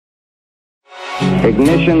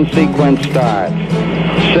Ignition sequence start.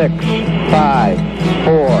 6, 5,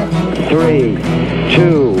 4, 3,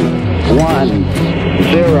 2, 1,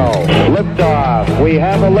 0. Liftoff. We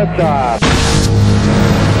have a liftoff.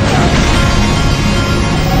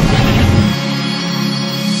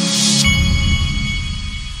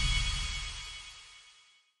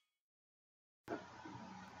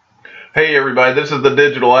 Hey everybody, this is the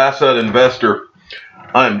Digital Asset Investor.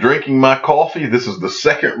 I'm drinking my coffee. This is the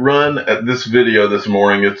second run at this video this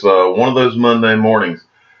morning. It's one of those Monday mornings.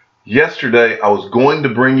 Yesterday I was going to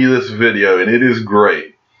bring you this video, and it is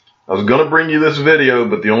great. I was going to bring you this video,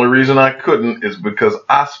 but the only reason I couldn't is because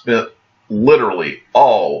I spent literally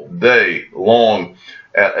all day long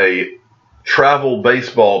at a travel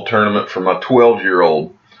baseball tournament for my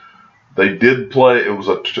 12-year-old. They did play. It was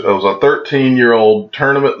a 13-year-old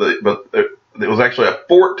tournament, but it was actually a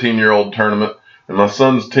 14-year-old tournament, and my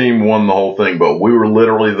son's team won the whole thing. But we were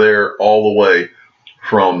literally there all the way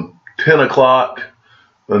from 10 o'clock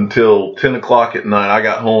until 10 o'clock at night. I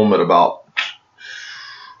got home at about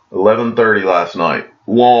 11:30 last night.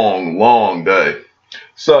 Long day.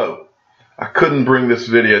 So I couldn't bring this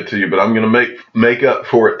video to you, but I'm going to make up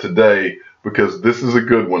for it today because this is a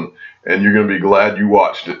good one, and you're going to be glad you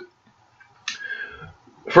watched it.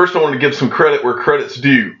 First, I want to give some credit where credit's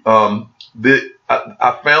due. I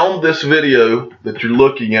found this video that you're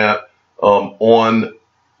looking at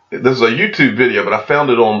this is a YouTube video, but I found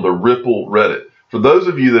it on the Ripple Reddit. For those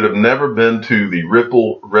of you that have never been to the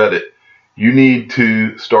Ripple Reddit, you need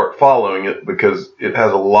to start following it because it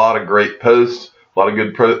has a lot of great posts, a lot of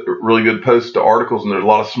really good posts to articles, and there's a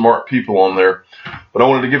lot of smart people on there. But I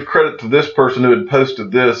wanted to give credit to this person who had posted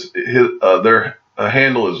this. Their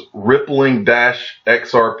handle is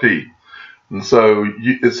rippling-XRP. And so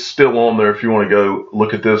it's still on there if you want to go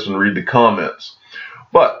look at this and read the comments.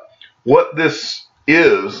 But what this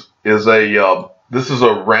is this is a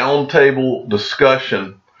roundtable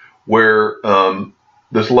discussion where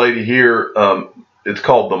this lady here, it's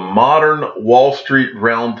called the Modern Wall Street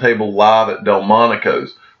Roundtable Live at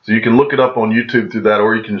Delmonico's. So you can look it up on YouTube through that,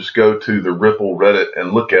 or you can just go to the Ripple Reddit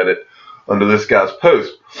and look at it under this guy's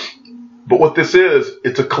post. But what this is,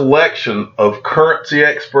 it's a collection of currency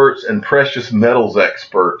experts and precious metals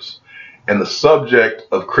experts, and the subject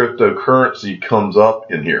of cryptocurrency comes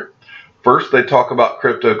up in here. First, they talk about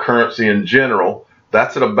cryptocurrency in general.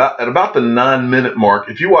 That's at about the 9-minute mark.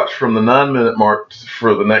 If you watch from the 9-minute mark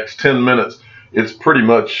for the next 10 minutes, it's pretty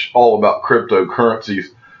much all about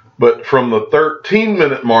cryptocurrencies. But from the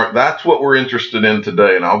 13-minute mark, that's what we're interested in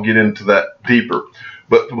today, and I'll get into that deeper.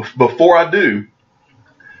 But before I do,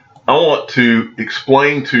 I want to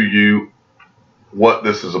explain to you what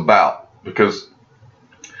this is about, because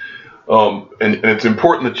and it's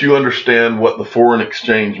important that you understand what the foreign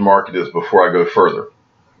exchange market is before I go further.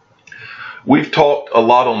 We've talked a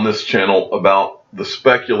lot on this channel about the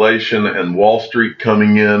speculation and Wall Street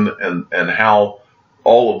coming in, and how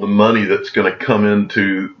all of the money that's going to come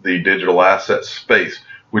into the digital asset space,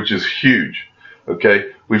 which is huge.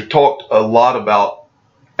 Okay, we've talked a lot about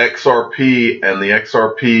XRP and the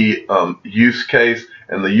XRP use case,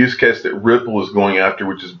 and the use case that Ripple is going after,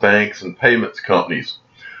 which is banks and payments companies.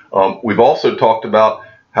 We've also talked about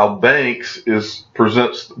how banks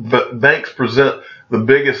present the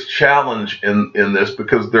biggest challenge in this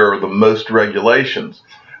because there are the most regulations,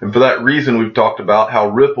 and for that reason we've talked about how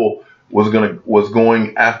Ripple was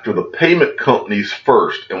going after the payment companies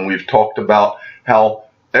first, and we've talked about how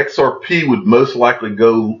XRP would most likely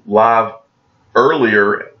go live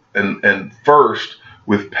earlier and first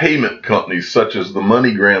with payment companies such as the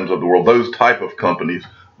MoneyGrams of the world, those type of companies,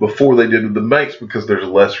 before they did with the banks because there's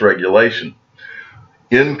less regulation.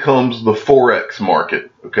 In comes the Forex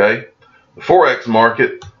market, okay? The Forex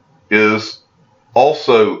market is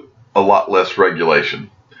also a lot less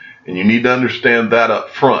regulation, and you need to understand that up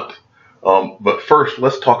front. But first,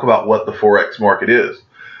 let's talk about what the Forex market is.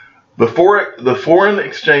 The foreign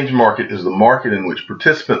exchange market is the market in which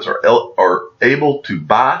participants are able to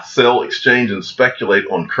buy, sell, exchange, and speculate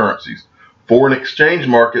on currencies. Foreign exchange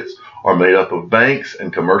markets are made up of banks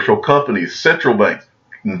and commercial companies, central banks,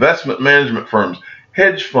 investment management firms,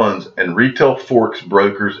 hedge funds, and retail forex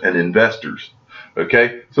brokers and investors.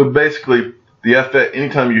 Okay, so basically, the FX.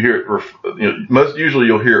 Anytime you hear it, most usually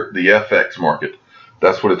you'll hear the FX market.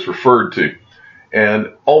 That's what it's referred to.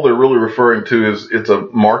 And all they're really referring to is it's a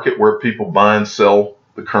market where people buy and sell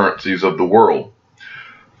the currencies of the world.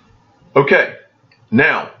 Okay,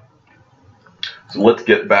 now, so let's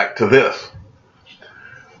get back to this.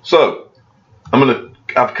 So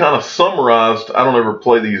I've kind of summarized. I don't ever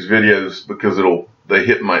play these videos because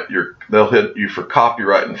they'll hit you for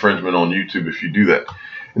copyright infringement on YouTube if you do that.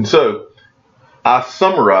 And so I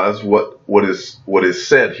summarize what is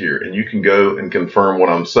said here, and you can go and confirm what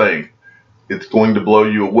I'm saying. It's going to blow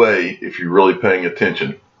you away if you're really paying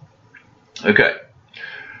attention. Okay.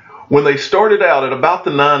 When they started out at about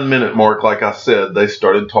the 9-minute mark, like I said, they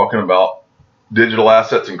started talking about digital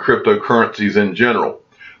assets and cryptocurrencies in general.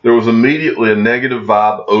 There was immediately a negative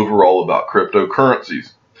vibe overall about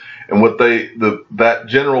cryptocurrencies. And what that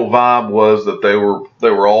general vibe was that they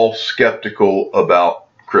were all skeptical about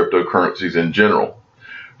cryptocurrencies in general.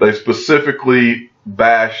 They specifically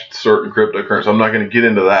bashed certain cryptocurrencies. I'm not going to get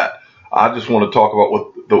into that. I just want to talk about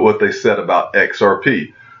what they said about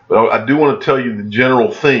XRP. But I do want to tell you the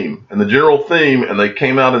general theme. And the general theme, and they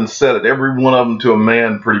came out and said it, every one of them to a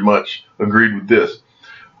man pretty much agreed with this.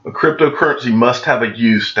 A cryptocurrency must have a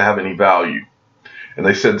use to have any value. And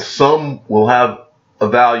they said some will have a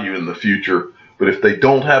value in the future, but if they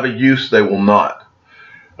don't have a use, they will not.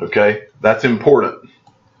 Okay? That's important.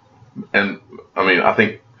 And I mean, I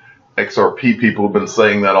think XRP people have been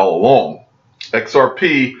saying that all along.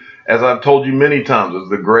 XRP, as I've told you many times, is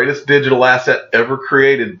the greatest digital asset ever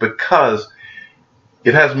created because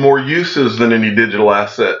it has more uses than any digital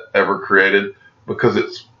asset ever created, because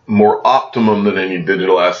it's more optimum than any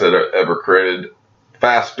digital asset ever created,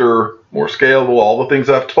 faster, more scalable, all the things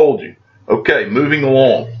I've told you. Okay, moving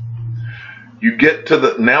along. You get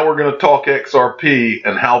to now we're going to talk XRP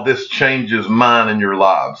and how this changes mine and your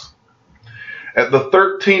lives. At the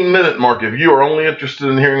 13-minute mark, if you are only interested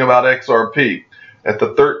in hearing about XRP, at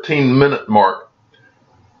the 13-minute mark,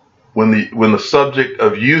 when the subject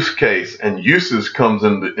of use case and uses comes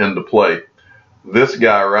into play, this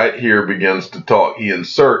guy right here begins to talk. He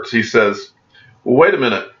inserts, he says, well, wait a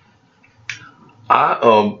minute.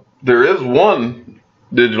 There is one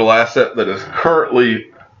digital asset that is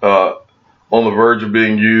currently on the verge of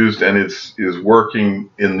being used and is working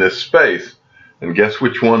in this space. And guess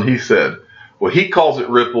which one he said? Well, he calls it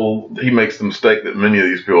Ripple. He makes the mistake that many of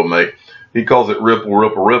these people make. He calls it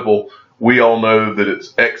Ripple. We all know that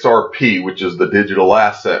it's XRP, which is the digital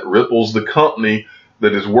asset. Ripple's the company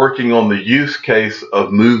that is working on the use case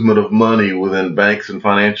of movement of money within banks and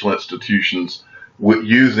financial institutions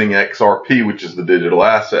using XRP, which is the digital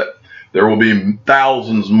asset. There will be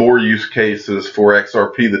thousands more use cases for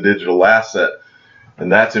XRP, the digital asset,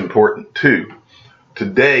 and that's important too.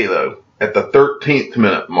 Today, though, at the 13th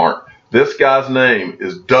minute mark, this guy's name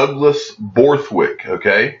is Douglas Borthwick,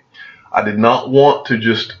 okay? I did not want to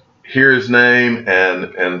just hear his name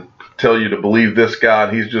and tell you to believe this guy,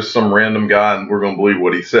 and he's just some random guy and we're going to believe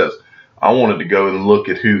what he says. I wanted to go and look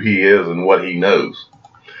at who he is and what he knows.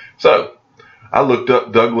 So, I looked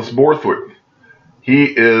up Douglas Borthwick.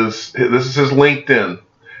 This is his LinkedIn,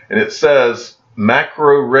 and it says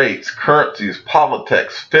macro rates, currencies,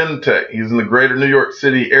 politics, fintech. He's in the greater New York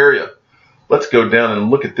City area. Let's go down and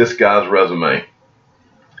look at this guy's resume.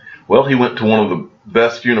 Well, he went to one of the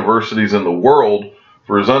best universities in the world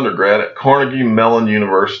for his undergrad at Carnegie Mellon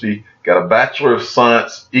University, got a Bachelor of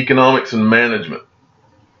Science, Economics and Management.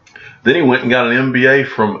 Then he went and got an MBA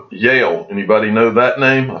from Yale. Anybody know that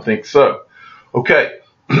name? I think so. Okay,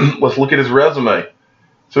 let's look at his resume.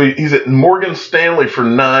 So he's at Morgan Stanley for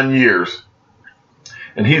 9 years,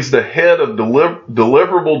 and he's the head of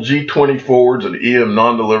deliverable G20 forwards and EM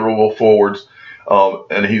non-deliverable forwards,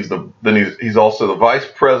 and he's also the vice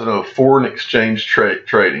president of foreign exchange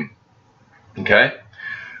trading. Okay,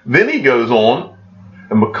 then he goes on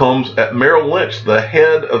and becomes at Merrill Lynch the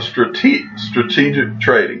head of strategic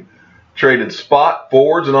trading. Traded spot,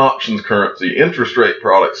 forwards and options currency, interest rate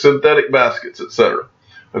products, synthetic baskets, etc.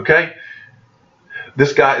 Okay,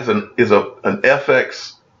 this guy is an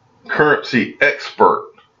FX currency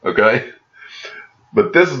expert. Okay,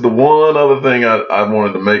 but this is the one other thing I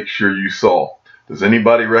wanted to make sure you saw. Does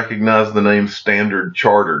anybody recognize the name Standard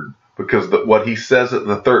Chartered? Because what he says at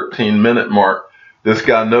the 13-minute mark, this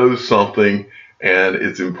guy knows something, and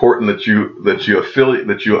it's important that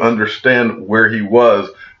you understand where he was,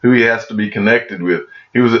 who he has to be connected with.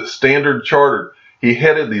 He was at Standard Chartered. He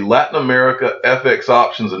headed the Latin America FX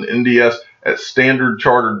options and NDS at Standard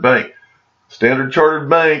Chartered Bank. Standard Chartered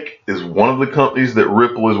Bank is one of the companies that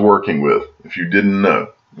Ripple is working with, if you didn't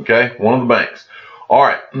know. Okay, one of the banks. All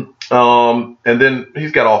right, and then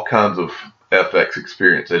he's got all kinds of FX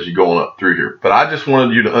experience as you're going up through here. But I just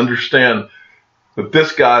wanted you to understand that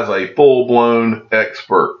this guy's a full-blown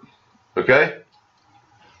expert. Okay?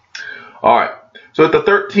 All right. So at the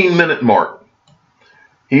 13-minute mark,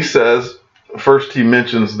 he says, first he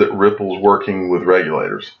mentions that Ripple's working with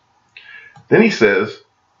regulators. Then he says,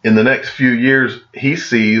 in the next few years, he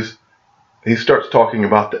starts talking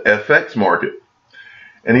about the FX market.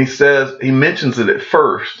 And he mentions it at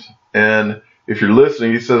first, and if you're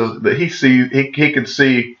listening, he says that he could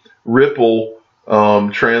see Ripple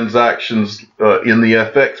transactions in the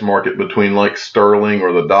FX market between like sterling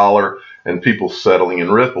or the dollar and people settling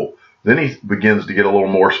in Ripple. Then he begins to get a little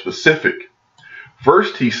more specific.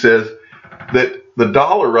 First, he says that the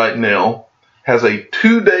dollar right now has a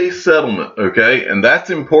 2-day settlement, okay? And that's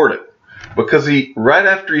important because right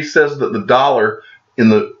after he says that the dollar in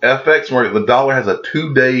the FX market, the dollar has a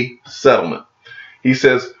 2-day settlement. He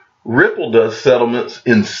says Ripple does settlements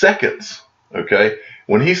in seconds, okay?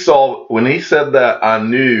 When he said that, I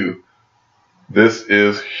knew this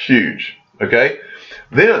is huge, okay?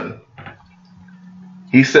 Then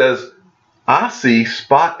he says, I see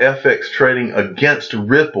spot FX trading against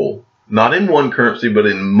Ripple, not in one currency, but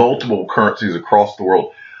in multiple currencies across the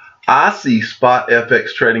world. I see spot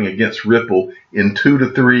FX trading against Ripple in 2 to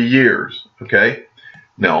 3 years, okay?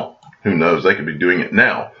 Now, who knows, they could be doing it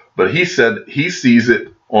now. But he said he sees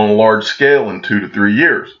it on a large scale in 2 to 3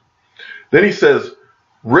 years. Then he says,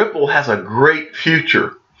 Ripple has a great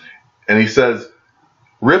future. And he says,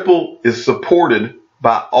 Ripple is supported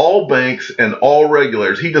by all banks and all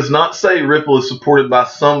regulators. He does not say Ripple is supported by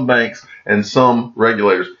some banks and some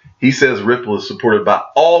regulators. He says Ripple is supported by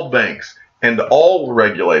all banks and all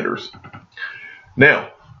regulators. Now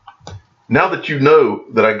that you know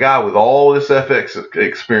that a guy with all this FX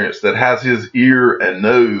experience that has his ear and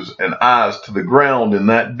nose and eyes to the ground in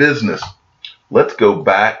that business, let's go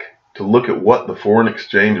back to look at what the foreign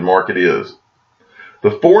exchange market is.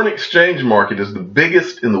 The foreign exchange market is the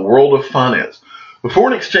biggest in the world of finance. The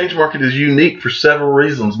foreign exchange market is unique for several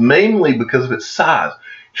reasons, mainly because of its size.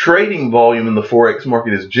 Trading volume in the Forex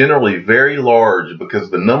market is generally very large because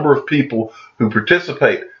the number of people who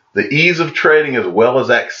participate, the ease of trading, as well as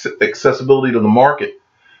accessibility to the market.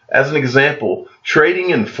 As an example,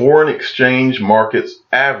 trading in foreign exchange markets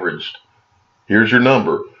averaged, here's your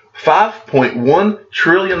number, $5.1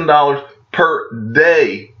 trillion per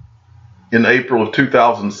day in April of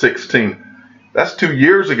 2016. That's 2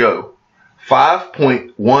 years ago.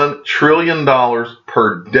 $5.1 trillion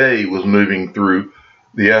per day was moving through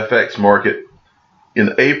the FX market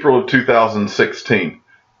in April of 2016.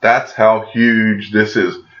 That's how huge this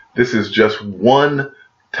is. This is just one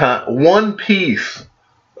piece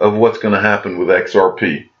of what's going to happen with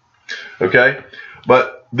XRP. Okay?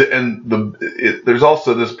 But there's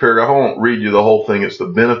also this paragraph. I won't read you the whole thing. It's the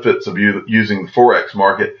benefits of using the Forex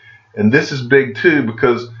market. And this is big too,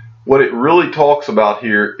 because what it really talks about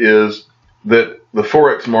here is that the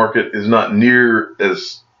Forex market is not near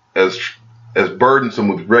as burdensome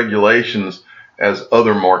with regulations as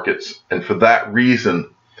other markets. And for that reason,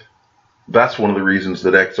 that's one of the reasons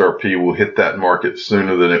that XRP will hit that market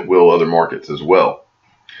sooner than it will other markets as well.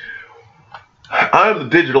 I'm the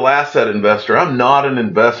digital asset investor. I'm not an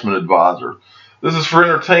investment advisor. This is for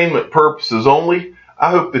entertainment purposes only. I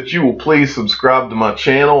hope that you will please subscribe to my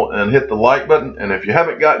channel and hit the like button. And if you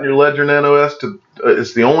haven't gotten your Ledger Nano S,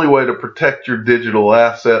 it's the only way to protect your digital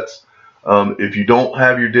assets. If you don't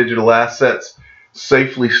have your digital assets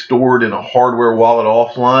safely stored in a hardware wallet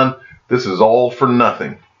offline, this is all for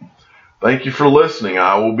nothing. Thank you for listening.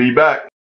 I will be back.